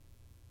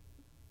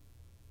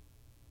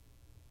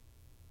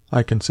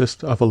I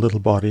consist of a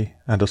little body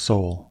and a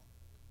soul.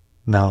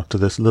 Now to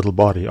this little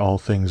body all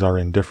things are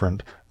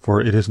indifferent, for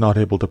it is not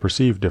able to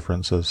perceive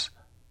differences.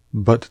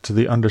 But to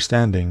the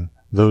understanding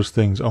those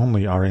things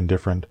only are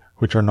indifferent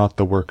which are not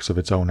the works of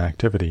its own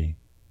activity.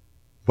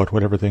 But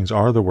whatever things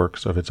are the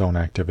works of its own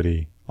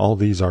activity, all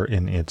these are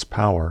in its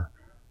power.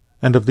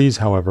 And of these,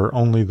 however,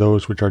 only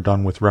those which are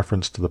done with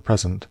reference to the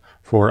present,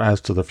 for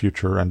as to the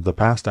future and the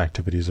past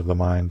activities of the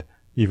mind,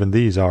 even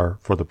these are,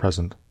 for the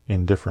present,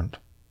 indifferent.